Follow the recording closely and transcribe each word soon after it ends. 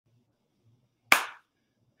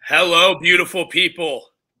Hello, beautiful people.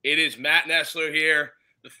 It is Matt Nestler here,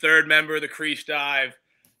 the third member of the Crease Dive.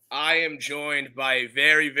 I am joined by a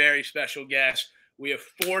very, very special guest. We have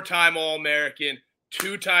four-time All-American,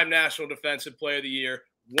 two-time National Defensive Player of the Year,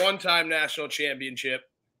 one-time National Championship,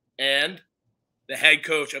 and the head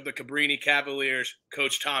coach of the Cabrini Cavaliers,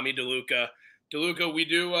 Coach Tommy DeLuca. DeLuca, we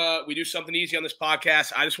do something easy on this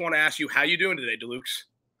podcast. I just want to ask you, how you doing today, DeLuca?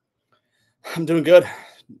 I'm doing good.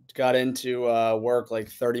 Got into work like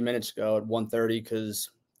 30 minutes ago at 1:30 because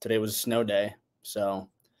today was a snow day. So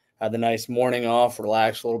had the nice morning off,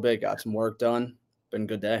 relaxed a little bit, got some work done. Been a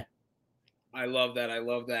good day. I love that. I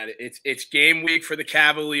love that. It's game week for the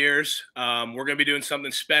Cavaliers. We're going to be doing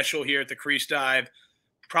something special here at the Crease Dive.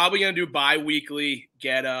 Probably going to do bi-weekly,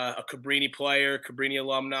 get a Cabrini player, Cabrini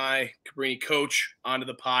alumni, Cabrini coach onto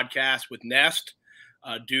the podcast with Nest.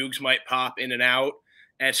 Dukes might pop in and out.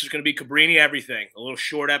 And it's just going to be Cabrini everything. A little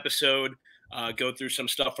short episode, go through some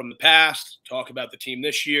stuff from the past, talk about the team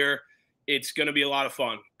this year. It's going to be a lot of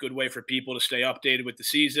fun. Good way for people to stay updated with the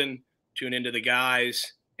season, tune into the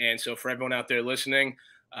guys. And so for everyone out there listening,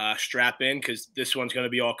 strap in because this one's going to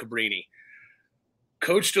be all Cabrini.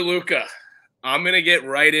 Coach DeLuca, I'm going to get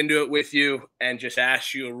right into it with you and just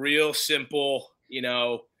ask you a real simple,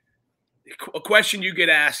 a question you get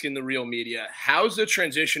asked in the real media. How's the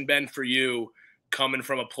transition been for you coming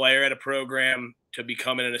from a player at a program to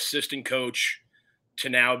becoming an assistant coach to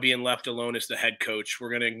now being left alone as the head coach? We're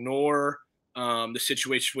going to ignore the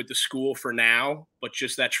situation with the school for now, but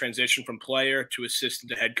just that transition from player to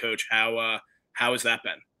assistant to head coach, how has that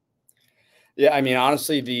been? Yeah, I mean,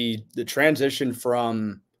 honestly, the transition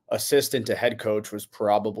from assistant to head coach was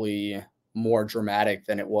probably more dramatic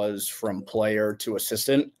than it was from player to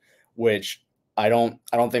assistant, which I don't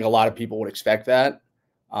think a lot of people would expect that.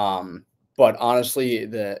 But honestly,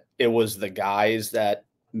 it was the guys that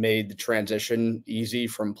made the transition easy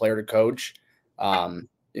from player to coach.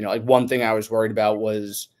 Like one thing I was worried about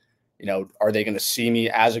was, are they going to see me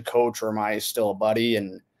as a coach or am I still a buddy?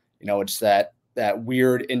 And, it's that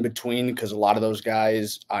weird in between because a lot of those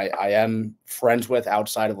guys I am friends with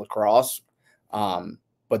outside of lacrosse.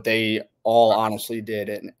 But they all honestly did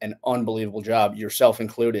an unbelievable job, yourself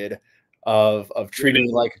included, of treating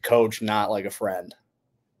me like a coach, not like a friend.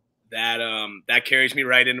 That carries me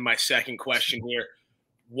right into my second question here.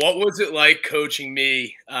 What was it like coaching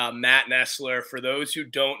me, Matt Nestler? For those who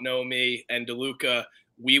don't know me and DeLuca,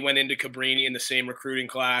 we went into Cabrini in the same recruiting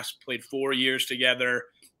class, played 4 years together.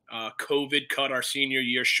 COVID cut our senior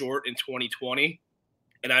year short in 2020,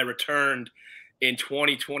 and I returned in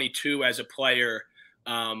 2022 as a player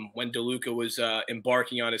when DeLuca was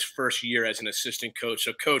embarking on his first year as an assistant coach.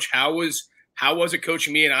 So, Coach, how was it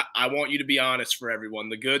coaching me? And I want you to be honest for everyone,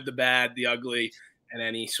 the good, the bad, the ugly, and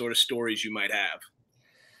any sort of stories you might have.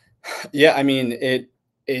 Yeah, I mean,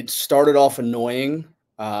 it started off annoying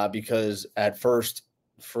because at first,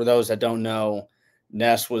 for those that don't know,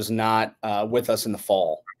 Ness was not with us in the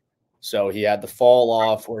fall. So he had the fall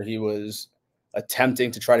off where he was attempting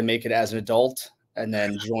to try to make it as an adult and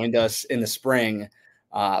then joined us in the spring.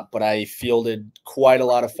 But I fielded quite a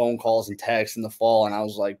lot of phone calls and texts in the fall. And I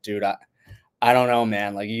was like, dude, I don't know,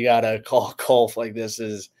 man. Like, you got to call Colf. Like,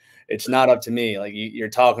 it's not up to me. Like, you're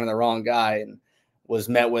talking to the wrong guy. And was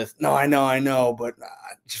met with, no, I know, but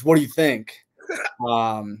just what do you think?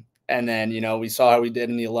 And then, we saw how we did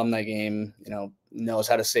in the alumni game, knows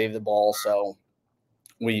how to save the ball. So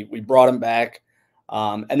we brought him back.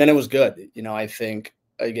 And then it was good. I think,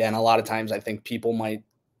 again, a lot of times I think people might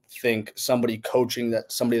think somebody coaching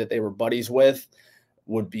somebody that they were buddies with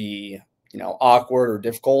would be, awkward or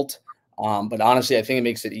difficult. But honestly, I think it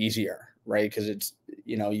makes it easier, right? Because it's,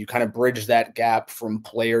 you kind of bridge that gap from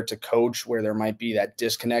player to coach where there might be that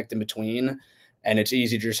disconnect in between. And it's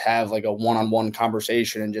easy to just have like a one-on-one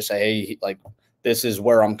conversation and just say, hey, like, this is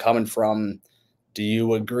where I'm coming from. Do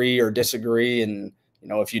you agree or disagree? And,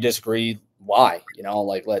 if you disagree, why?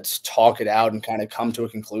 Like, let's talk it out and kind of come to a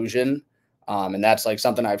conclusion. And that's like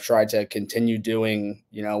something I've tried to continue doing,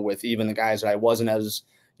 with even the guys that I wasn't as,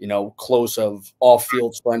 close of off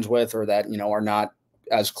field friends with, or that, are not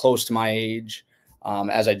as close to my age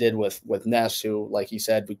as I did with Ness, who, like he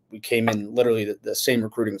said, we came in literally the same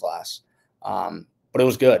recruiting class. But it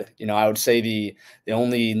was good. I would say the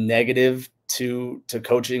only negative to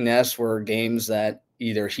coaching Ness were games that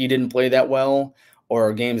either he didn't play that well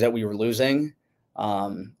or games that we were losing.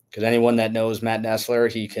 Because anyone that knows Matt Nestler,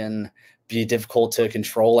 he can be difficult to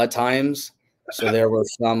control at times. So there were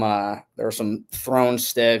some thrown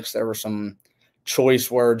sticks, there were some choice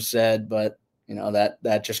words said, but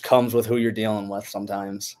that just comes with who you're dealing with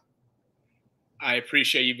sometimes. I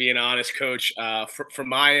appreciate you being honest, Coach. From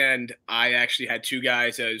my end, I actually had two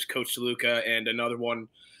guys as Coach DeLuca and another one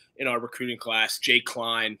in our recruiting class, Jake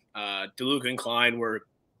Klein. DeLuca and Klein were,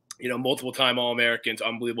 multiple-time All-Americans,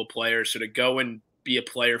 unbelievable players. So to go and be a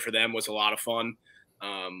player for them was a lot of fun.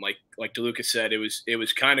 Like DeLuca said, it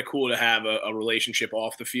was kind of cool to have a relationship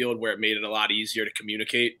off the field where it made it a lot easier to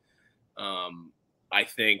communicate. I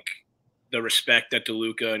think the respect that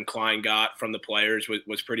DeLuca and Klein got from the players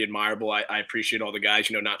was pretty admirable. I appreciate all the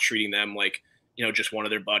guys, not treating them like, just one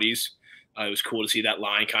of their buddies. It was cool to see that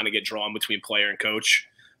line kind of get drawn between player and coach.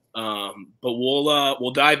 But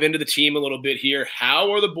we'll dive into the team a little bit here.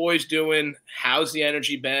 How are the boys doing? How's the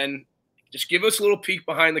energy been? Just give us a little peek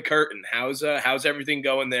behind the curtain. How's everything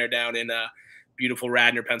going there down in beautiful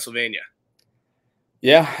Radnor, Pennsylvania?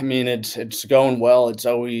 Yeah, I mean it's going well. It's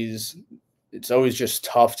always just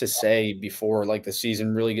tough to say before like the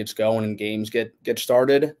season really gets going and games get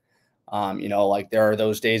started. Like there are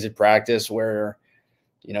those days at practice where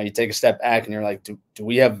you take a step back and you're like, do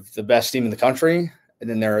we have the best team in the country? And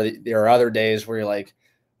then there are other days where you're like,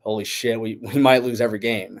 holy shit, we might lose every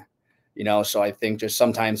game. So I think just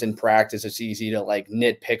sometimes in practice it's easy to like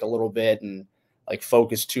nitpick a little bit and like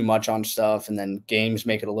focus too much on stuff, and then games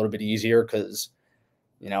make it a little bit easier because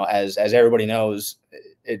as everybody knows,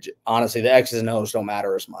 it honestly the X's and O's don't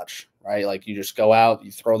matter as much, right? Like you just go out,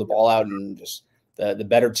 you throw the ball out, and just the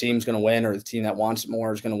better team's going to win, or the team that wants it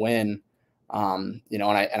more is going to win. And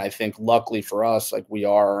I think luckily for us, like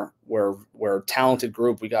we're a talented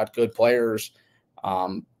group. We got good players,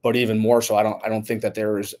 but even more so, I don't think that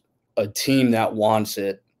there's a team that wants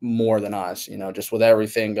it more than us. Just with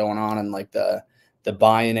everything going on and like the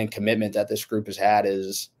buy-in and commitment that this group has had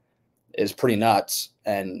is pretty nuts,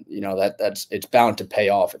 and it's bound to pay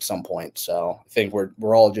off at some point. So I think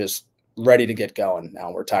we're all just ready to get going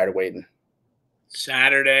now. We're tired of waiting.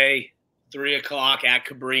 Saturday, 3:00 at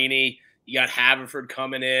Cabrini. You got Haverford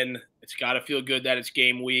coming in. It's got to feel good that it's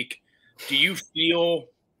game week. Do you feel,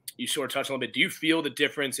 you sort of touched on a little bit, do you feel the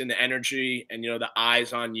difference in the energy and, the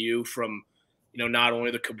eyes on you from, not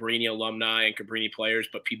only the Cabrini alumni and Cabrini players,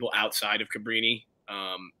 but people outside of Cabrini?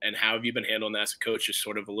 And how have you been handling that as a coach, just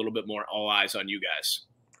sort of a little bit more all eyes on you guys?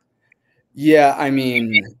 Yeah, I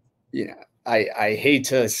mean, I hate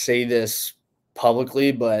to say this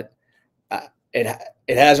publicly, but it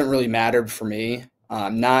hasn't really mattered for me.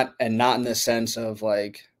 Not in the sense of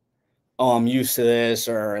like, oh, I'm used to this,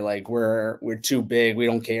 or like we're too big, we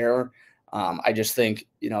don't care. I just think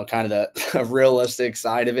kind of the realistic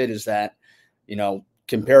side of it is that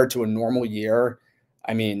compared to a normal year,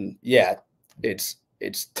 I mean, yeah, it's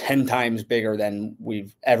 10 times bigger than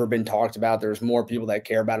we've ever been talked about. There's more people that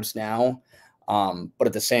care about us now, but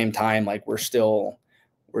at the same time, like we're still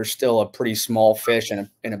a pretty small fish in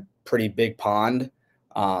a pretty big pond.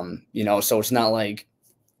 So it's not like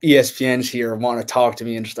ESPN's here want to talk to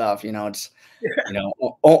me and stuff. It's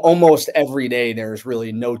almost every day there's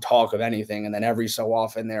really no talk of anything, and then every so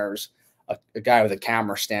often there's a guy with a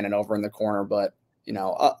camera standing over in the corner. But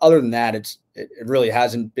other than that, it really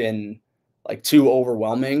hasn't been like too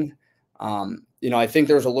overwhelming. I think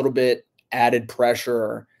there's a little bit added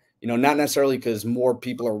pressure, not necessarily because more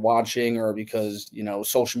people are watching or because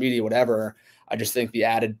social media, whatever. I just think the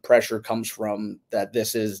added pressure comes from that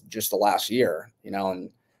this is just the last year, and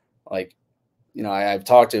like, I've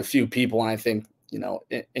talked to a few people, and I think,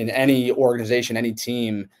 in any organization, any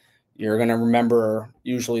team, you're going to remember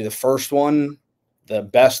usually the first one, the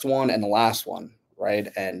best one, and the last one, right?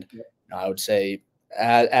 And I would say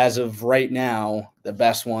as of right now, the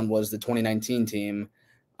best one was the 2019 team,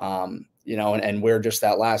 and we're just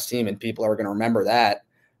that last team, and people are going to remember that,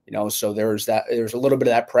 so there's a little bit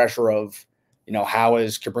of that pressure of, how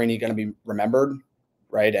is Cabrini going to be remembered,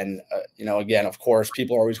 right? And, again, of course,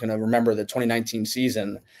 people are always going to remember the 2019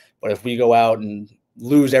 season, but if we go out and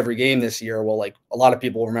lose every game this year, well, like a lot of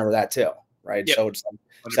people will remember that too, right? Yep. So it's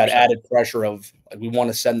that added pressure of like, we want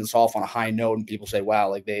to send this off on a high note, and people say, wow,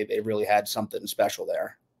 like they really had something special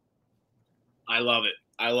there. I love it.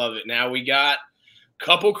 I love it. Now we got a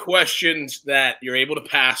couple questions that you're able to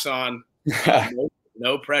pass on.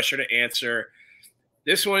 No pressure to answer.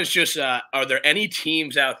 This one is just, are there any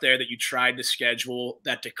teams out there that you tried to schedule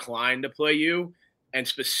that declined to play you? And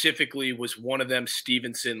specifically, was one of them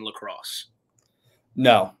Stevenson Lacrosse?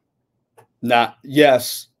 No. Not.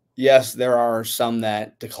 Yes, there are some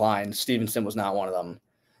that declined. Stevenson was not one of them.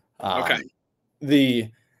 Okay.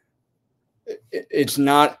 It's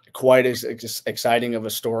not quite as exciting of a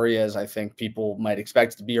story as I think people might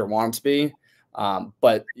expect it to be or want it to be.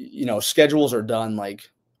 But, schedules are done like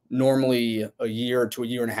normally a year to a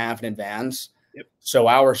year and a half in advance. Yep. So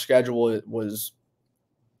our schedule was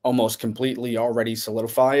almost completely already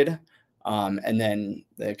solidified. And then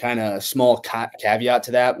the kind of small caveat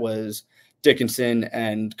to that was Dickinson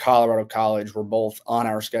and Colorado College were both on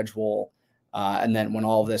our schedule. And then when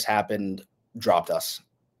all of this happened, dropped us,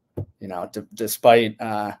 despite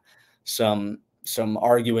some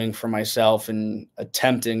arguing for myself and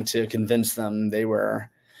attempting to convince them, they were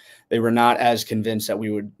not as convinced that we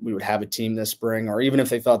would have a team this spring, or even if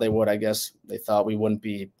they thought they would, I guess they thought we wouldn't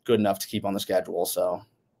be good enough to keep on the schedule. So,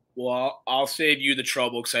 well, I'll save you the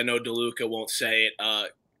trouble because I know DeLuca won't say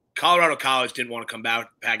it. Colorado College didn't want to come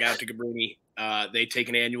back out to Cabrini. They take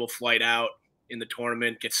an annual flight out in the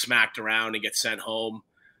tournament, get smacked around, and get sent home.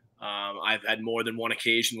 I've had more than one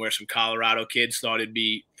occasion where some Colorado kids thought it'd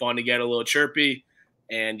be fun to get a little chirpy,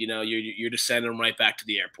 and you're just sending them right back to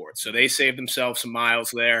the airport. So they saved themselves some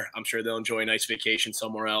miles there. I'm sure they'll enjoy a nice vacation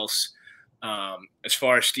somewhere else. As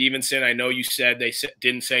far as Stevenson, I know you said they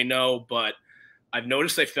didn't say no, but I've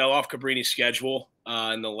noticed they fell off Cabrini's schedule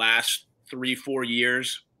in the last 3-4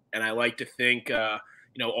 years, and I like to think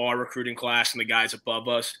our recruiting class and the guys above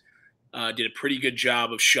us did a pretty good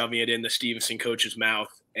job of shoving it in the Stevenson coach's mouth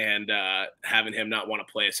and having him not want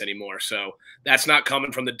to play us anymore. So that's not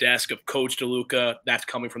coming from the desk of Coach DeLuca. That's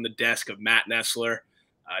coming from the desk of Matt Nessler.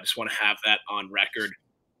 I just want to have that on record.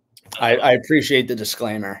 I appreciate the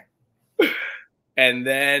disclaimer. And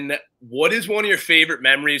then what is one of your favorite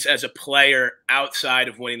memories as a player outside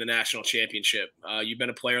of winning the national championship? You've been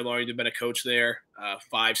a player, Lauren. You've been a coach there.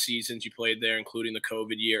 5 seasons you played there, including the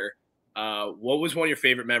COVID year. What was one of your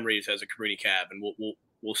favorite memories as a Cabrini Cab? And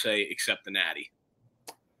we'll say except the Natty.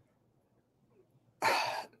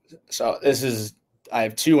 So I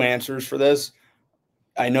have 2 answers for this.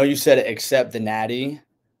 I know you said except the Natty,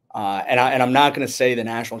 and I'm not going to say the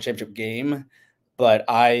national championship game, but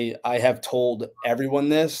I have told everyone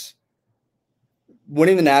this.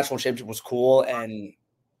 Winning the national championship was cool, and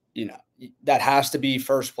that has to be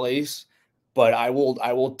first place. But I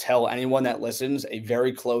will tell anyone that listens, a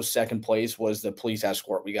very close second place was the police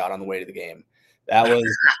escort we got on the way to the game. That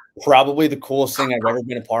was probably the coolest thing I've ever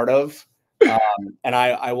been a part of. And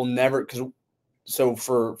I will never, so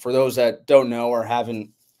for those that don't know or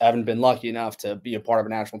haven't been lucky enough to be a part of a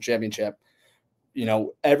national championship,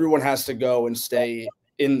 everyone has to go and stay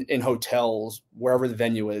in hotels wherever the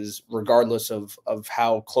venue is, regardless of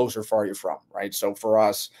how close or far you're from, right? So for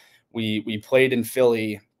us, we played in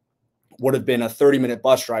Philly. Would have been a 30-minute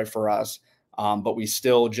bus drive for us, but we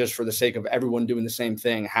still, just for the sake of everyone doing the same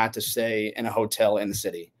thing, had to stay in a hotel in the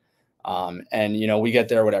city. And we get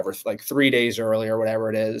there, whatever, like 3 days early or whatever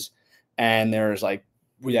it is, and there's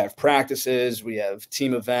we have practices, we have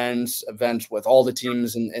team events with all the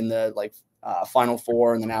teams in the Final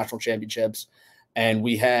Four and the national championships, and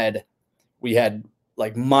we had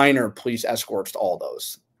minor police escorts to all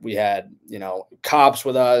those. We had cops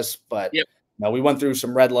with us, but yep. We went through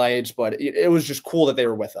some red lights, but it was just cool that they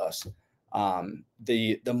were with us.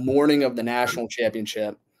 The morning of the national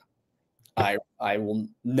championship, I will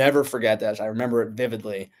never forget that. I remember it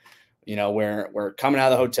vividly. We're coming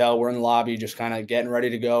out of the hotel, we're in the lobby, just kind of getting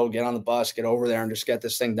ready to go, get on the bus, get over there and just get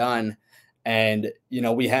this thing done. And,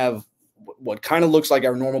 we have what kind of looks like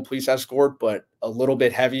our normal police escort, but a little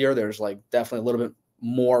bit heavier. There's definitely a little bit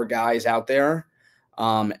more guys out there.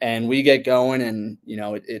 And we get going, and,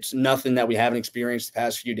 it's nothing that we haven't experienced the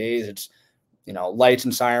past few days. It's, lights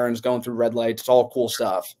and sirens going through red lights. It's all cool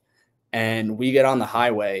stuff. And we get on the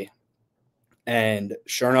highway, and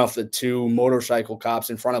sure enough, the 2 motorcycle cops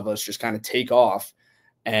in front of us just kind of take off.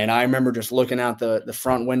 And I remember just looking out the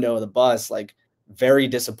front window of the bus, very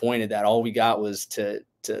disappointed that all we got was to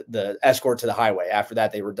the escort to the highway. After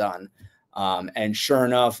that, they were done. And sure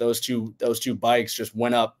enough, those two bikes just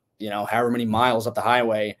went up, however many miles up the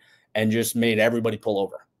highway, and just made everybody pull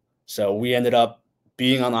over. So we ended up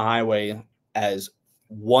being on the highway as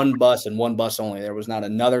one bus and one bus only. There was not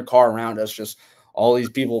another car around us, just all these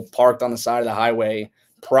people parked on the side of the highway,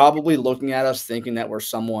 probably looking at us thinking that we're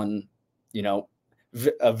someone,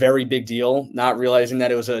 a very big deal, not realizing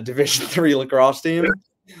that it was a Division III lacrosse team.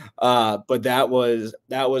 But that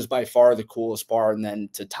was by far the coolest part. And then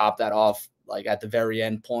to top that off, at the very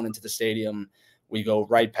end, pulling into the stadium, we go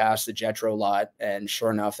right past the Jetro lot, and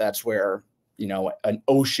sure enough, that's where an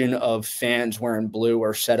ocean of fans wearing blue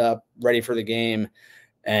are set up, ready for the game.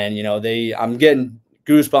 And I'm getting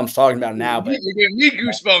goosebumps talking about it now, but you're giving me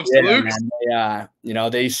goosebumps,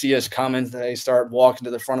 Luke. They see us coming, they start walking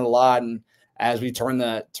to the front of the lot, and as we turn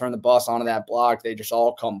the bus onto that block, they just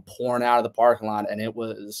all come pouring out of the parking lot, and it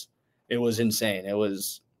was insane. It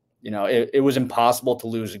was it was impossible to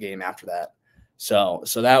lose a game after that. So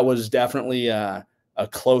that was definitely a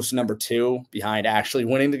close number 2 behind actually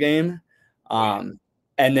winning the game.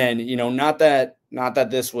 And then, not that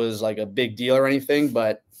this was like a big deal or anything,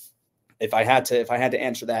 but if I had to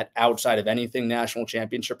answer that outside of anything national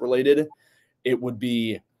championship related, it would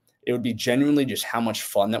be genuinely just how much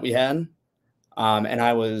fun that we had. And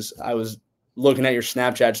I was looking at your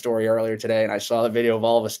Snapchat story earlier today, and I saw the video of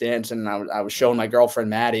all of us dancing, and I was showing my girlfriend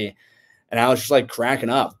Maddie, and I was just like cracking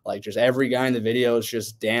up, like just every guy in the video is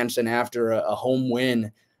just dancing after a home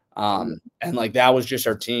win. And like that was just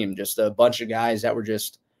our team, just a bunch of guys that were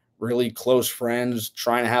just really close friends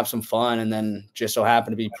trying to have some fun, and then just so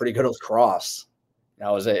happened to be pretty good at lacrosse.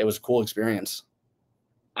 It was a cool experience.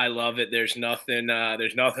 I love it. There's nothing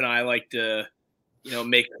I like to,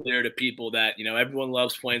 make clear to people that, everyone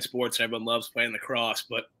loves playing sports, everyone loves playing lacrosse,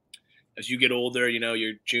 but as you get older,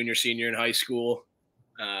 you're junior, senior in high school,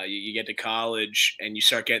 you get to college and you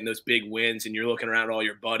start getting those big wins, and you're looking around at all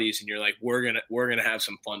your buddies and you're like, we're gonna have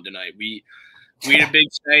some fun tonight. We had a big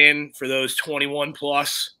saying for those 21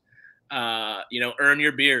 plus, earn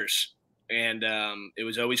your beers. And it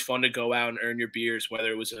was always fun to go out and earn your beers,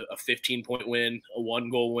 whether it was a 15-point win, a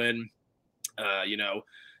 1-goal win,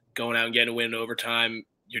 going out and getting a win in overtime.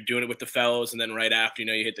 You're doing it with the fellows, and then right after,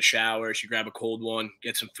 you hit the showers, you grab a cold one,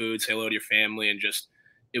 get some food, say hello to your family, and just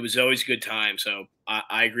it was always a good time. So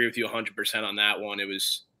I agree with you 100% on that one. It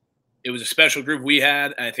was a special group we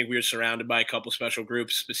had, and I think we were surrounded by a couple special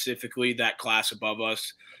groups, specifically that class above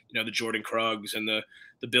us, the Jordan Krugs and the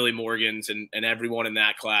Billy Morgans and everyone in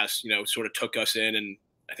that class, sort of took us in, and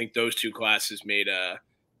I think those two classes made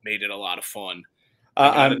it a lot of fun.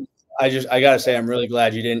 I gotta say, I'm really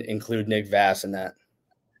glad you didn't include Nick Vass in that.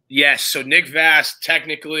 Yes, so Nick Vass,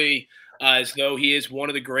 technically, as though he is one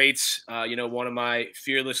of the greats, one of my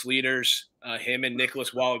fearless leaders, him and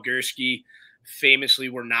Nicholas Walogurski famously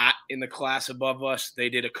were not in the class above us. They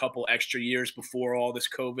did a couple extra years before all this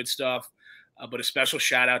COVID stuff. But a special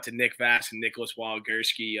shout out to Nick Vass and Nicholas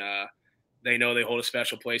Walogurski. They know they hold a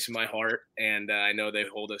special place in my heart, and I know they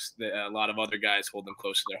hold a lot of other guys hold them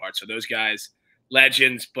close to their heart. So those guys,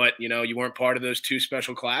 legends, but you weren't part of those two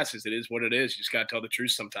special classes. It is what it is. You just got to tell the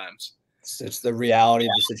truth sometimes. It's the reality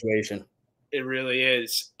of the situation. It really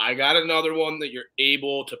is. I got another one that you're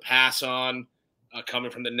able to pass on,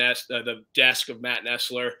 coming from the desk of Matt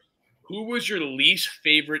Nessler. Who was your least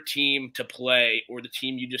favorite team to play, or the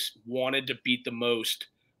team you just wanted to beat the most?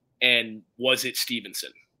 And was it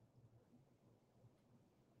Stevenson?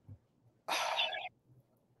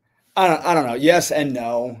 I don't know. Yes and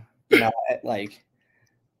no.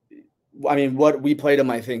 What we played them,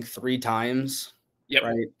 I think 3 times, yep.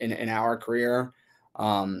 Right, in our career.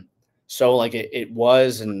 So like it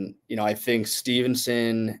was, and I think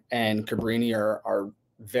Stevenson and Cabrini are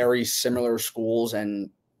very similar schools and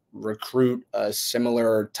recruit a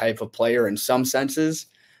similar type of player in some senses.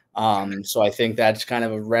 So I think that's kind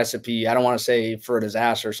of a recipe. I don't want to say for a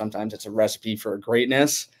disaster. Sometimes it's a recipe for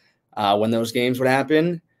greatness when those games would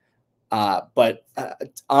happen. But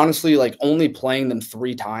honestly, like only playing them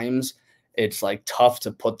 3 times, it's like tough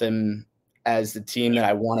to put them as the team that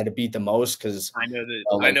I wanted to beat the most, because I know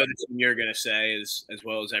the team you're going to say as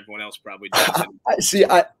well as everyone else probably does.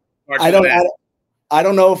 I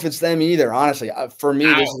don't know if it's them either. Honestly, for me,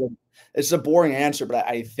 it's a boring answer, but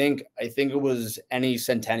I think it was any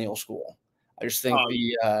Centennial school. I just think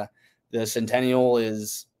the Centennial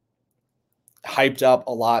is hyped up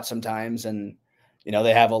a lot sometimes, and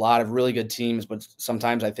they have a lot of really good teams, but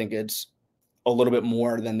sometimes I think it's a little bit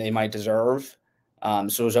more than they might deserve. So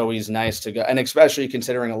it was always nice to go, and especially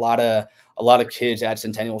considering a lot of kids at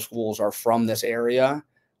Centennial schools are from this area,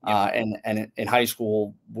 and in high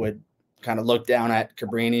school would kind of look down at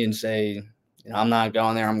Cabrini and say, I'm not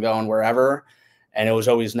going there, I'm going wherever. And it was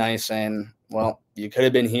always nice saying, well, you could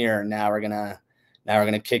have been here, and now we're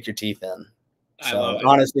gonna kick your teeth in. So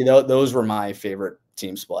honestly, those were my favorite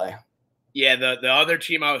teams to play. Yeah, the other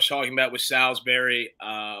team I was talking about was Salisbury.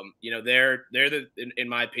 They're in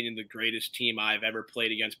my opinion, the greatest team I've ever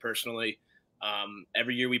played against personally.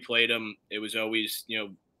 Every year we played them, it was always,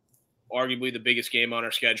 arguably the biggest game on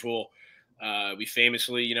our schedule. We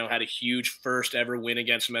famously, had a huge first ever win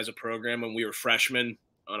against them as a program when we were freshmen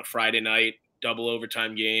on a Friday night, double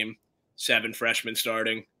overtime game, 7 freshmen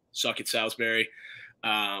starting. Suck at Salisbury.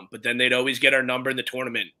 But then they'd always get our number in the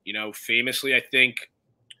tournament. Famously, I think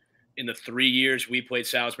in the 3 years we played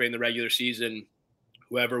Salisbury in the regular season,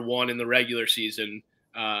 whoever won in the regular season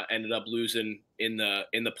ended up losing in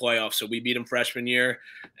the playoffs. So we beat them freshman year,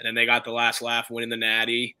 and then they got the last laugh winning the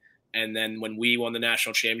Natty. And then when we won the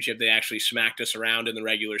national championship, they actually smacked us around in the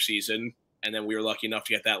regular season. And then we were lucky enough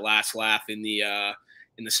to get that last laugh in the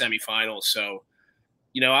semifinals. So,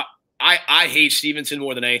 I hate Stevenson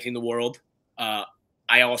more than anything in the world.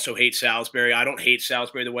 I also hate Salisbury. I don't hate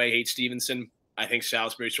Salisbury the way I hate Stevenson. I think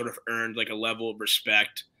Salisbury sort of earned like a level of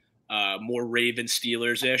respect, more Raven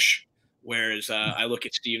Steelers ish, whereas I look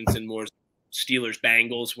at Stevenson more Steelers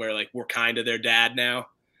Bengals, where like we're kind of their dad now.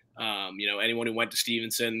 Anyone who went to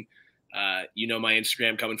Stevenson, my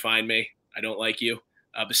Instagram, come and find me. I don't like you.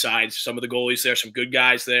 Besides some of the goalies there, some good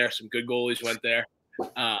guys there, some good goalies went there.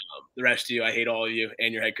 The rest of you, I hate all of you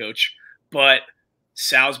and your head coach. But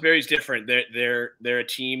Salisbury's different. They're a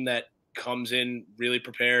team that comes in really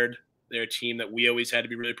prepared. They're a team that we always had to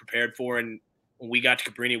be really prepared for. And when we got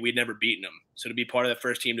to Cabrini, we'd never beaten them. So to be part of that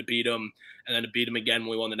first team to beat them, and then to beat them again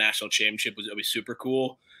when we won the national championship was always super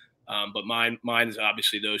cool. But mine is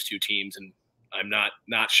obviously those two teams, and I'm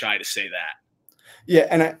not shy to say that.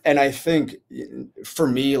 Yeah, and I think for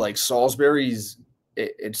me, like Salisbury's,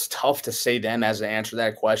 it's tough to say them as an answer to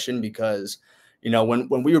that question because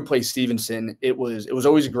when we would play Stevenson, it was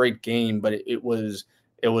always a great game, but it was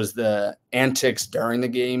the antics during the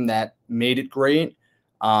game that made it great.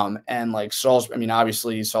 And like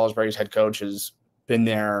obviously Salisbury's head coach has been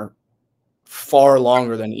there far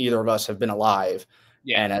longer than either of us have been alive,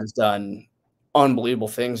 and has done unbelievable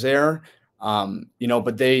things there.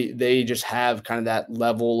 But they just have kind of that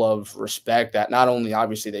level of respect that not only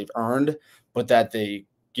obviously they've earned, but that they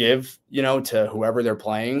give, to whoever they're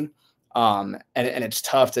playing. And it's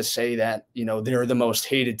tough to say that, they're the most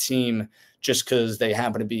hated team just because they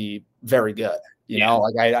happen to be very good.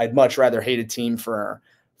 Like I'd much rather hate a team for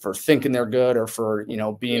thinking they're good or for,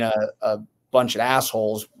 being a bunch of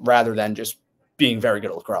assholes rather than just being very good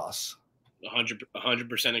at lacrosse.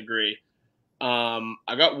 100% agree.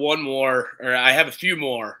 I got one more, or I have a few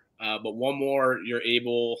more, but one more you're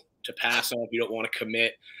able to pass on if you don't want to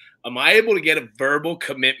commit. Am I able to get a verbal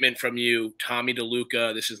commitment from you, Tommy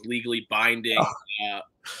DeLuca? This is legally binding,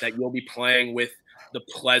 that you'll be playing with the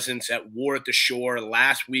Pleasants at War at the Shore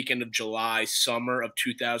last weekend of July, summer of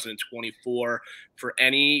 2024. For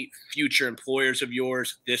any future employers of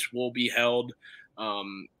yours, this will be held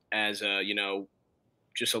as a,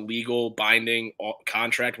 just a legal binding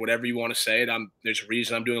contract, whatever you want to say it. There's a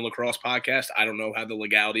reason I'm doing a lacrosse podcast. I don't know how the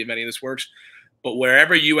legality of any of this works, but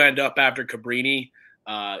wherever you end up after Cabrini,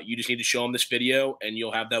 you just need to show them this video and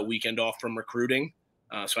you'll have that weekend off from recruiting.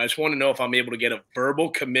 So I just want to know if I'm able to get a verbal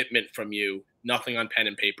commitment from you, nothing on pen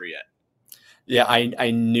and paper yet. Yeah,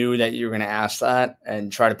 I knew that you were going to ask that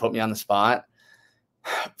and try to put me on the spot.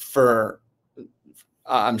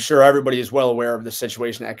 I'm sure everybody is well aware of the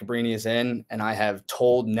situation that Cabrini is in, and I have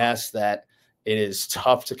told Nest that it is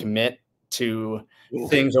tough to commit to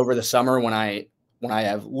things over the summer when I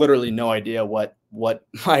have literally no idea what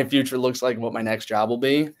my future looks like and what my next job will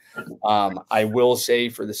be. I will say,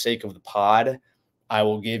 for the sake of the pod, I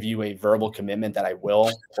will give you a verbal commitment that I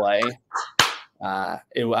will play.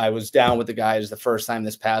 I was down with the guys the first time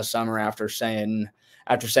this past summer after saying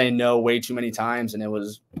no way too many times, and it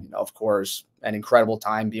was, of course, an incredible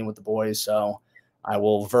time being with the boys. So I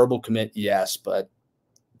will verbal commit yes, but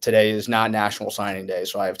today is not National Signing Day,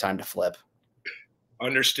 so I have time to flip.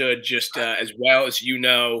 Understood. Just as well as we've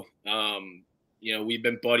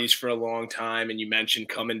been buddies for a long time, and you mentioned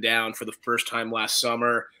coming down for the first time last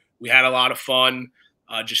summer. We had a lot of fun.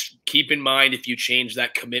 Just keep in mind, if you change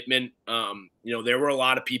that commitment, there were a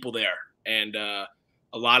lot of people there, and a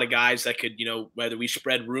lot of guys that could, whether we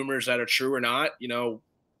spread rumors that are true or not,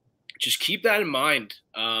 just keep that in mind.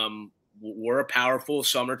 We're a powerful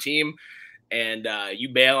summer team, and you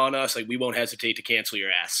bail on us, like we won't hesitate to cancel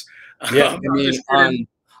your ass. Yeah,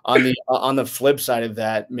 on the flip side of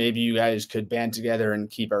that, maybe you guys could band together and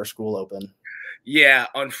keep our school open. Yeah,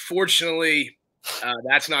 unfortunately,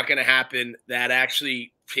 that's not going to happen. That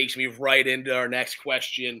actually takes me right into our next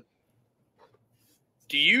question.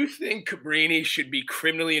 Do you think Cabrini should be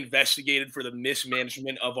criminally investigated for the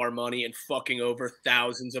mismanagement of our money and fucking over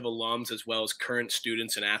thousands of alums as well as current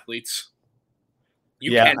students and athletes?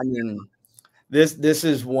 I mean, this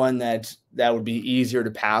is one that would be easier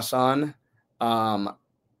to pass on.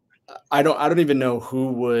 I don't even know who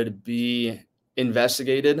would be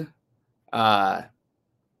investigated,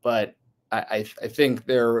 but I think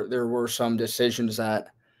there were some decisions that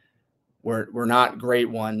were not great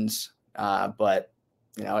ones, but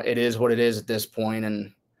it is what it is at this point,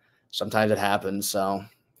 and sometimes it happens. So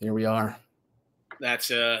here we are.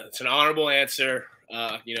 It's an honorable answer.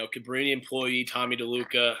 Cabrini employee Tommy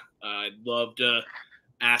DeLuca. I'd love to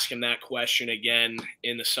ask him that question again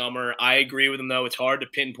in the summer. I agree with him, though. It's hard to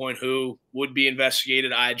pinpoint who would be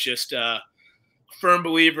investigated. I just firm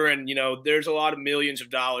believer in, there's a lot of millions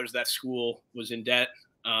of dollars that school was in debt.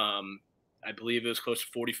 I believe it was close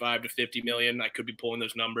to 45 to 50 million. I could be pulling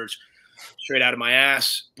those numbers straight out of my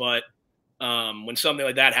ass, but When something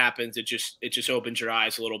like that happens, it just opens your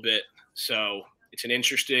eyes a little bit. So it's an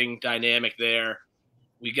interesting dynamic there.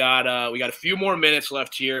 We got a few more minutes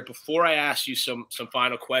left here. Before I ask you some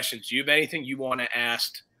final questions, do you have anything you want to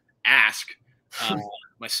ask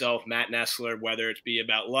myself, Matt Nessler, whether it be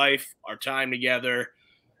about life, our time together,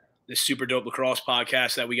 this super dope lacrosse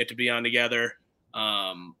podcast that we get to be on together,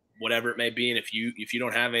 whatever it may be? And if you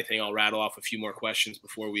don't have anything, I'll rattle off a few more questions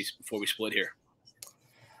before we split here.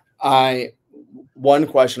 One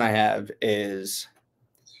question I have is,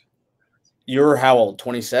 you're how old?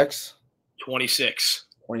 26? 26.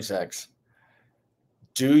 26.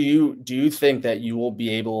 Do you think that you will be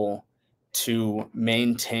able to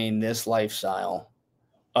maintain this lifestyle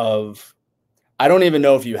of, I don't even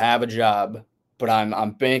know if you have a job, but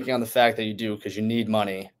I'm banking on the fact that you do because you need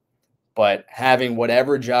money, but having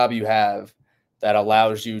whatever job you have that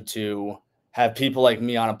allows you to have people like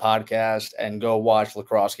me on a podcast and go watch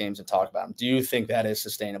lacrosse games and talk about them. Do you think that is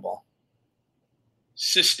sustainable?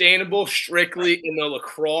 Sustainable strictly in the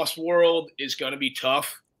lacrosse world is going to be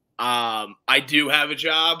tough. I do have a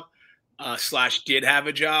job, / did have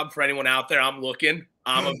a job. For anyone out there, I'm looking.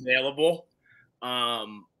 I'm available.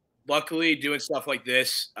 Luckily, doing stuff like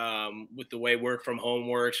this, with the way work from home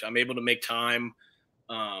works, I'm able to make time.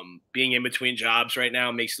 Being in between jobs right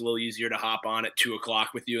now makes it a little easier to hop on at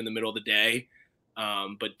 2:00 with you in the middle of the day.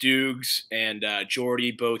 But Dukes and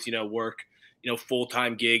Jordy both, work,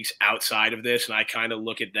 full-time gigs outside of this. And I kind of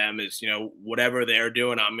look at them as, whatever they're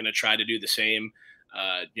doing, I'm going to try to do the same.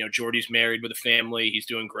 Jordy's married with a family. He's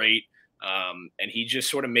doing great. And he just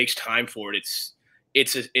sort of makes time for it.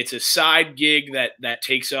 It's a side gig that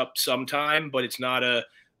takes up some time, but it's not a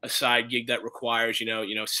side gig that requires,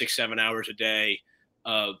 6-7 hours a day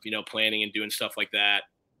of, planning and doing stuff like that.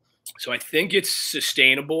 So I think it's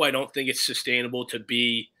sustainable. I don't think it's sustainable to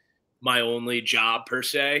be my only job per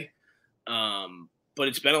se. But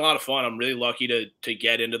it's been a lot of fun. I'm really lucky to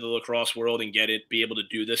get into the lacrosse world and be able to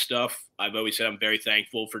do this stuff. I've always said I'm very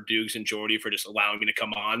thankful for Dukes and Jordy for just allowing me to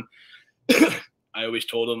come on. I always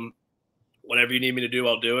told them, whatever you need me to do,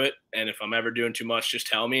 I'll do it. And if I'm ever doing too much, just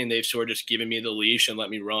tell me. And they've sort of just given me the leash and let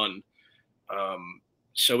me run.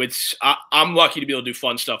 So I'm lucky to be able to do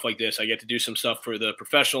fun stuff like this. I get to do some stuff for the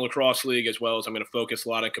professional lacrosse league, as well as I'm going to focus a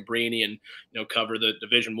lot on Cabrini and, cover the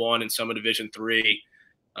Division I and some of Division III.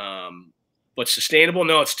 But sustainable,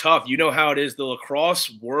 no, it's tough. You know how it is. The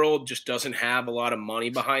lacrosse world just doesn't have a lot of money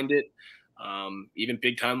behind it. Even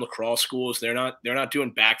big time lacrosse schools, they're not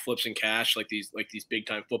doing backflips and cash like these big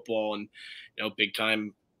time football and, big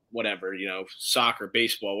time, whatever, soccer,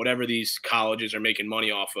 baseball, whatever these colleges are making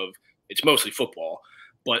money off of. It's mostly football,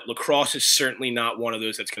 but lacrosse is certainly not one of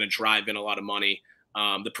those that's going to drive in a lot of money.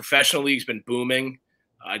 The professional league's been booming.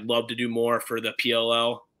 I'd love to do more for the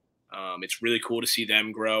PLL. It's really cool to see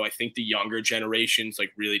them grow. I think the younger generations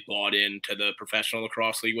really bought into the professional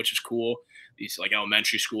lacrosse league, which is cool. These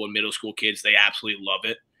elementary school and middle school kids, they absolutely love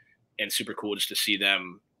it, and super cool just to see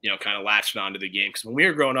them, kind of latching onto the game. Because when we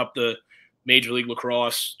were growing up, the Major League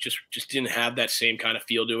Lacrosse just didn't have that same kind of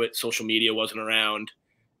feel to it. Social media wasn't around,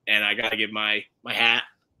 and I got to give my hat,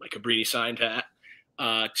 my Cabrini signed hat,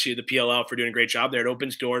 to the PLL for doing a great job there. It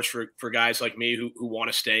opens doors for guys like me who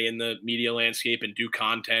want to stay in the media landscape and do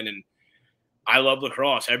content. And I love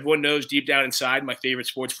lacrosse. Everyone knows deep down inside my favorite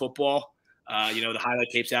sport's football. The highlight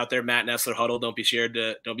tapes out there, Matt Nessler Huddle. Don't be scared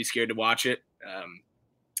to watch it.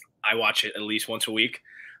 I watch it at least once a week.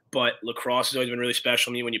 But lacrosse has always been really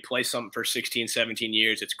special to me. When you play something for 16, 17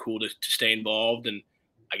 years, it's cool to stay involved. And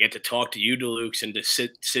I get to talk to you, DeLuca, and to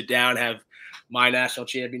sit down, have my national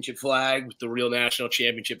championship flag with the real national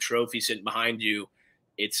championship trophy sitting behind you.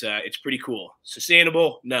 It's pretty cool.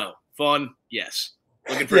 Sustainable? No. Fun? Yes.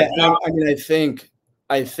 Looking for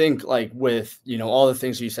I think with, all the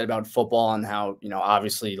things you said about football and how,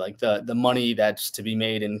 obviously the money that's to be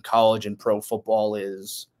made in college and pro football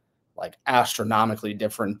is astronomically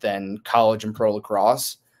different than college and pro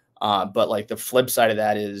lacrosse. But the flip side of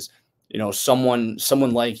that is, someone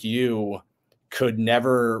like you could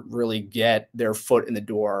never really get their foot in the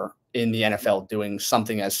door in the NFL doing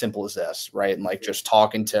something as simple as this, right? And just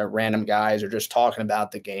talking to random guys or just talking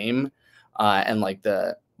about the game. And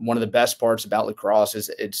one of the best parts about lacrosse is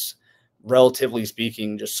it's, relatively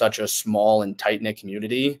speaking, just such a small and tight knit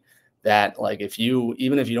community that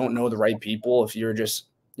even if you don't know the right people, if you're just,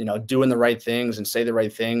 doing the right things and say the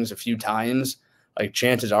right things a few times,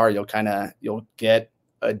 chances are you'll get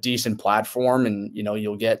a decent platform, and,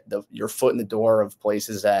 you'll get your foot in the door of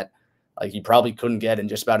places that you probably couldn't get in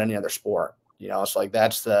just about any other sport. So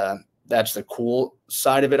that's the cool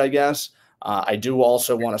side of it, I guess. I do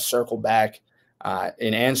also want to circle back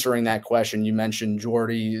In answering that question, you mentioned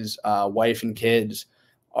Jordy's wife and kids.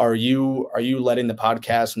 Are you letting the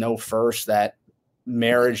podcast know first that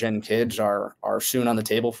marriage and kids are soon on the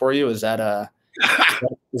table for you? Is that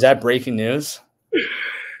breaking news?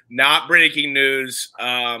 Not breaking news.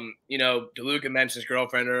 DeLuca mentioned his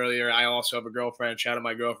girlfriend earlier. I also have a girlfriend. Shout out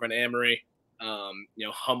my girlfriend, Amory.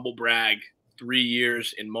 Humble brag, 3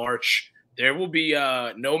 years in March. There will be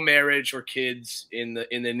no marriage or kids in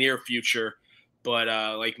the near future. But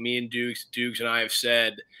like me and Dukes and I have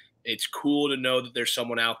said, it's cool to know that there's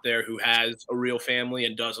someone out there who has a real family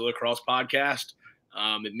and does a lacrosse podcast.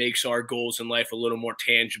 It makes our goals in life a little more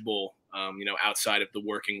tangible, outside of the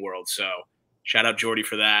working world. So shout out Jordy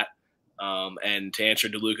for that. And to answer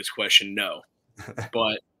DeLuca's question, no.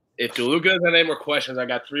 But if DeLuca has any more questions, I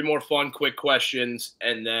got 3 more fun, quick questions.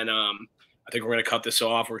 And then I think we're going to cut this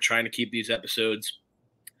off. We're trying to keep these episodes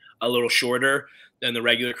a little shorter than the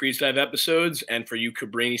regular Crease Dive episodes. And for you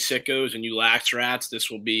Cabrini sickos and you Lax rats,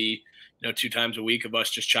 this will be 2 times a week of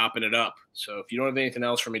us just chopping it up. So if you don't have anything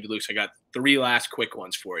else for me, DeLuca, I got 3 last quick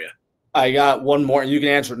ones for you. I got one more. You can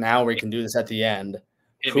answer it now, or we can do this at the end.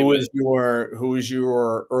 Who is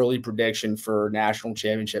your early prediction for national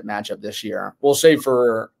championship matchup this year? We'll say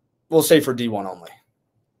for D1 only.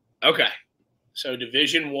 Okay. So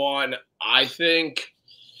Division 1, I think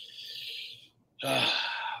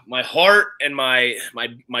my heart and my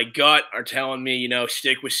gut are telling me,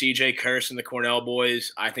 stick with CJ Kirst and the Cornell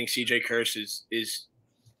boys. I think CJ Kirst is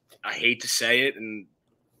I hate to say it, and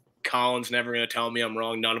Colin's never going to tell me I'm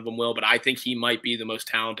wrong. None of them will, but I think he might be the most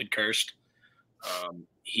talented Kirst.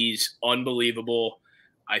 He's unbelievable.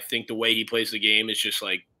 I think the way he plays the game is just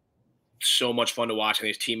like so much fun to watch, and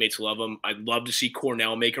his teammates love him. I'd love to see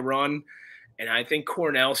Cornell make a run, and I think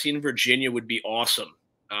Cornell seeing Virginia would be awesome.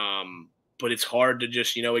 But it's hard to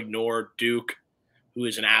just, ignore Duke, who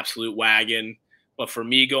is an absolute wagon. But for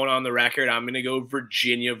me, going on the record, I'm going to go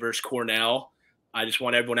Virginia versus Cornell. I just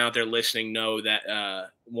want everyone out there listening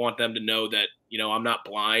want them to know that, I'm not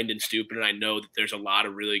blind and stupid, and I know that there's a lot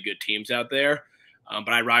of really good teams out there.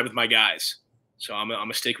 But I ride with my guys. So I'm going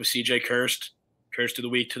to stick with CJ Kirst of the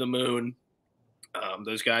week to the moon.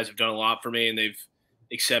 Those guys have done a lot for me, and they've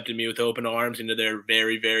accepted me with open arms into their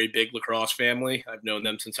very, very big lacrosse family. I've known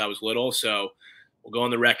them since I was little. So we'll go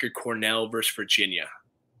on the record, Cornell versus Virginia.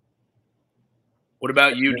 What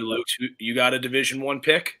about you, DeLuca? You got a Division I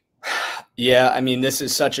pick? Yeah, I mean, this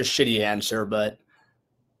is such a shitty answer, but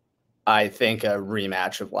I think a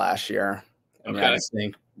rematch of last year. I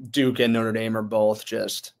think Duke and Notre Dame are both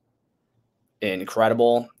just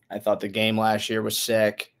incredible. I thought the game last year was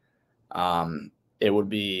sick. It would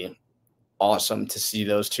be awesome to see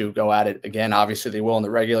those two go at it again. Obviously, they will in the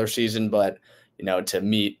regular season, but to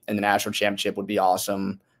meet in the national championship would be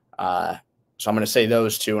awesome. So I'm going to say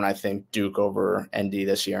those two, and I think Duke over ND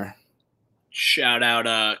this year. Shout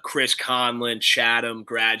out Chris Conlon, Chatham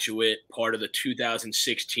graduate, part of the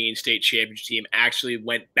 2016 state championship team. Actually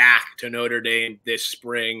went back to Notre Dame this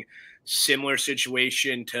spring. Similar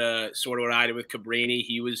situation to sort of what I did with Cabrini.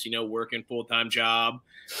 He was, working full-time job,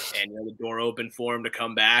 and the door opened for him to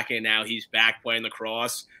come back, and now he's back playing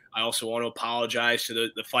lacrosse. I also want to apologize to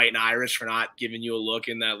the Fighting Irish for not giving you a look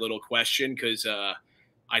in that little question, because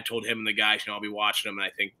I told him and the guys, I'll be watching them, and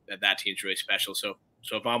I think that team's really special. So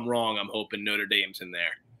if I'm wrong, I'm hoping Notre Dame's in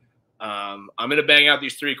there. I'm going to bang out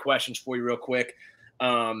these 3 questions for you real quick.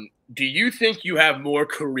 Do you think you have more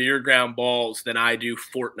career ground balls than I do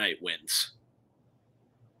Fortnite wins?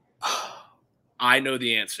 I know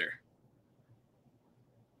the answer.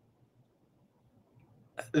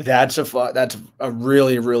 That's a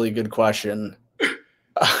really, really good question.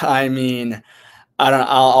 I mean,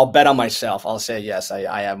 I'll bet on myself. I'll say yes,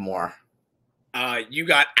 I have more. You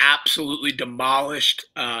got absolutely demolished.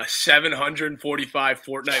 745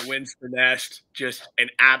 Fortnite wins for Nest. Just an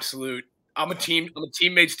absolute. I'm a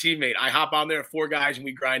teammate's teammate. I hop on there, 4 guys, and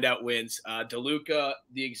we grind out wins. DeLuca,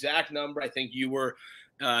 the exact number, I think you were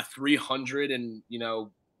 300, and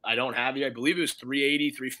I don't have you. I believe it was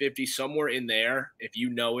 380, 350, somewhere in there. If you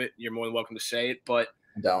know it, you're more than welcome to say it. But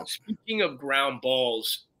speaking of ground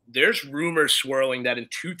balls, there's rumors swirling that in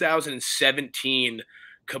 2017,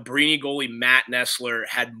 Cabrini goalie Matt Nessler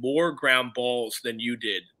had more ground balls than you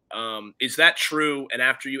did. Is that true? And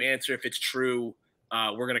after you answer if it's true,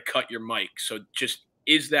 we're going to cut your mic. So just,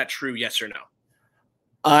 is that true? Yes or no?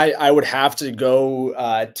 I would have to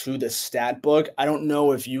go to the stat book. I don't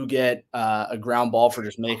know if you get a ground ball for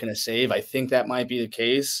just making a save. I think that might be the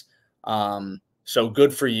case. So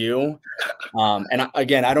good for you. And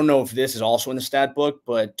again, I don't know if this is also in the stat book,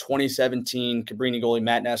 but 2017 Cabrini goalie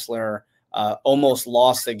Matt Nessler almost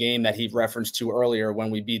lost the game that he referenced to earlier when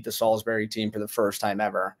we beat the Salisbury team for the first time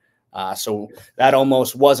ever. So that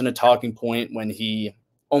almost wasn't a talking point when he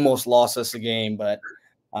almost lost us the game, but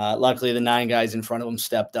luckily the 9 guys in front of him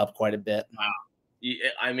stepped up quite a bit. Wow.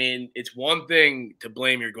 I mean, it's one thing to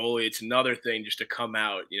blame your goalie. It's another thing just to come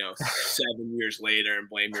out, 7 years later and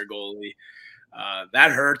blame your goalie.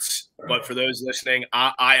 That hurts. But for those listening,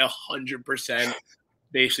 I 100%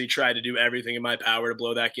 basically tried to do everything in my power to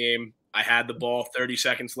blow that game. I had the ball, 30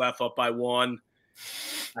 seconds left, up by 1.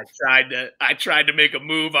 I tried to make a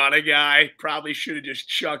move on a guy. Probably should have just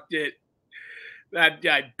chucked it. That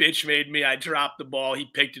guy bitch made me. I dropped the ball. He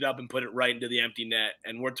picked it up and put it right into the empty net.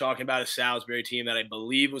 And we're talking about a Salisbury team that I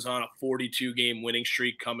believe was on a 42-game winning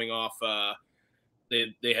streak coming off.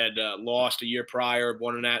 They had lost a year prior,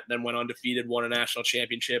 then went undefeated, won a national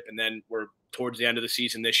championship, and then we're towards the end of the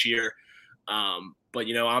season this year. But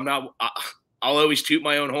I'll always toot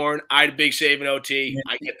my own horn. I had a big save in OT.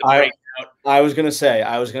 I get the break out. I was gonna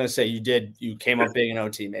say you came up big in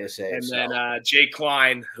OT, made a save. And then Jake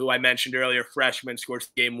Klein, who I mentioned earlier, freshman, scores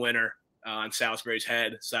the game winner on Salisbury's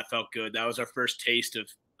head. So that felt good. That was our first taste of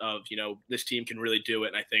this team can really do it.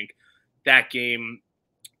 And I think that game,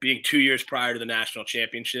 being 2 years prior to the national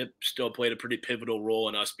championship, still played a pretty pivotal role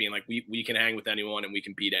in us being like, we can hang with anyone and we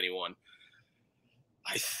can beat anyone.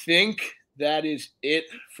 I think that is it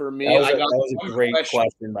for me. That was a great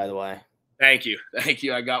question, by the way. Thank you.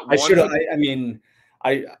 I got one.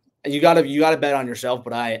 You got to bet on yourself,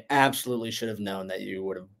 but I absolutely should have known that you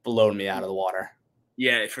would have blown me out of the water.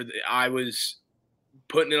 Yeah, I was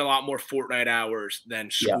putting in a lot more Fortnite hours than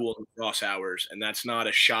school and lacrosse hours, and that's not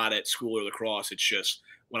a shot at school or lacrosse. It's just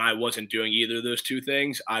when I wasn't doing either of those two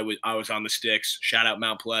things, I was on the sticks. Shout out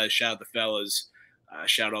Mount Pleasant, shout out the fellas,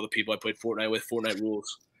 shout out all the people I played Fortnite with. Fortnite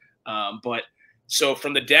rules. But so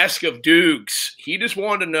from the desk of Dukes, he just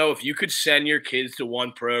wanted to know if you could send your kids to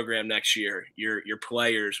one program next year, your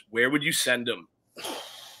players, where would you send them?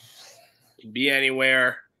 Could be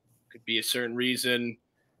anywhere, could be a certain reason,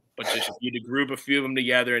 but just if you'd group a few of them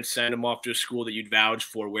together and send them off to a school that you'd vouch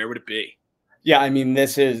for, where would it be? Yeah, I mean,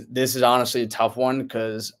 this is honestly a tough one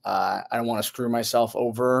because I don't want to screw myself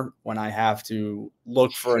over when I have to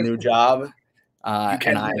look for a new job.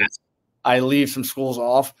 And I leave some schools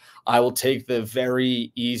off. I will take the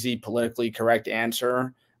very easy, politically correct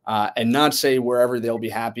answer and not say wherever they'll be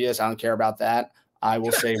happiest. I don't care about that. I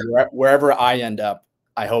will say wherever I end up,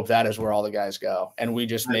 I hope that is where all the guys go. And we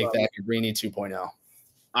just make that Cabrini 2.0.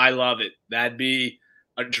 I love it. That'd be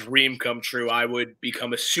a dream come true. I would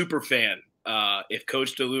become a super fan if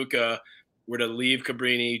Coach DeLuca were to leave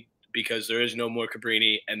Cabrini because there is no more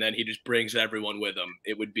Cabrini, and then he just brings everyone with him.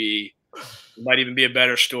 It might even be a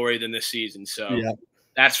better story than this season. So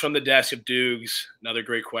that's from the desk of Dukes. Another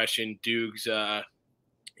great question. Dukes,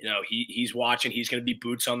 he's watching. He's going to be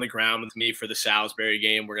boots on the ground with me for the Salisbury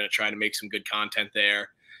game. We're going to try to make some good content there.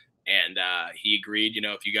 And he agreed,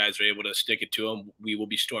 if you guys are able to stick it to him, we will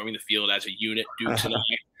be storming the field as a unit, Dukes and I,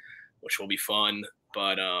 which will be fun.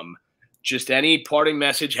 But just any parting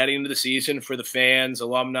message heading into the season for the fans,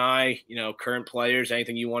 alumni, current players,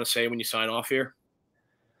 anything you want to say when you sign off here?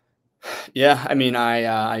 Yeah, I mean,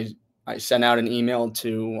 I sent out an email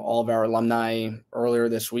to all of our alumni earlier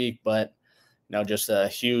this week, but just a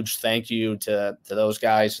huge thank you to those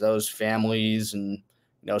guys, those families, and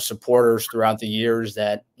supporters throughout the years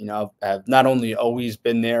that have not only always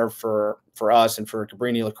been there for us and for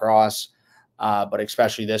Cabrini Lacrosse, but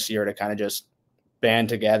especially this year to kind of just band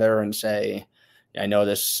together and say, I know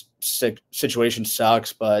this situation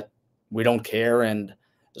sucks, but we don't care, and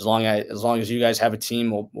as long as you guys have a team,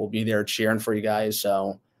 we'll be there cheering for you guys.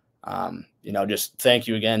 So, just thank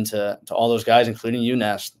you again to all those guys, including you,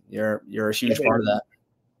 Nest. You're a huge part of that.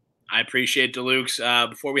 I appreciate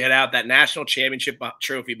DeLuca. Before we head out, that national championship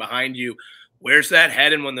trophy behind you, where's that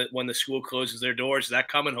heading when the school closes their doors? Is that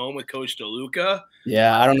coming home with Coach DeLuca?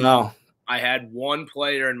 Yeah, I don't know. I had one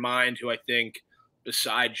player in mind who I think,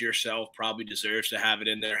 besides yourself, probably deserves to have it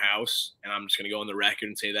in their house, and I'm just going to go on the record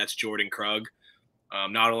and say that's Jordan Krug.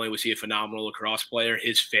 Not only was he a phenomenal lacrosse player,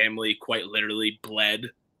 his family quite literally bled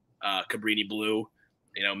Cabrini blue.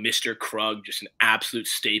 Mr. Krug, just an absolute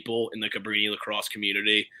staple in the Cabrini lacrosse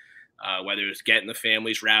community. Whether it's getting the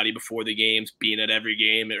families rowdy before the games, being at every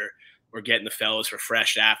game, or getting the fellas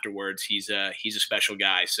refreshed afterwards, he's a special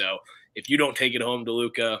guy. So if you don't take it home,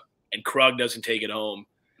 DeLuca, and Krug doesn't take it home,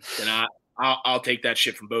 then I'll take that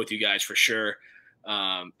shit from both you guys for sure.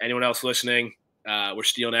 Anyone else listening? We're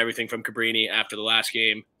stealing everything from Cabrini after the last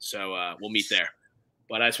game, so we'll meet there.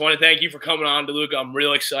 But I just want to thank you for coming on, DeLuca. I'm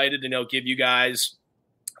real excited to give you guys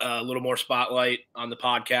a little more spotlight on the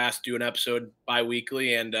podcast, do an episode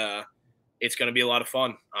bi-weekly, and it's going to be a lot of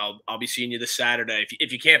fun. I'll be seeing you this Saturday.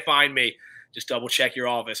 If you can't find me, just double check your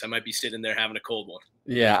office. I might be sitting there having a cold one.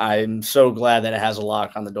 Yeah, I'm so glad that it has a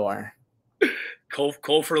lock on the door.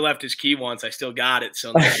 Colfer left his key once. I still got it.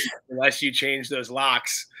 So unless you change those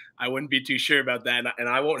locks, I wouldn't be too sure about that. And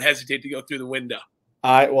I won't hesitate to go through the window.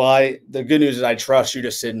 The good news is I trust you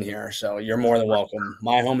to sit in here, so you're more than welcome.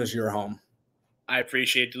 My home is your home. I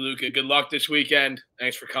appreciate DeLuca. Good luck this weekend.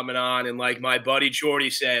 Thanks for coming on. And like my buddy Jordy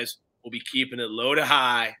says, we'll be keeping it low to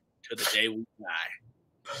high till the day we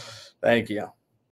die. Thank you.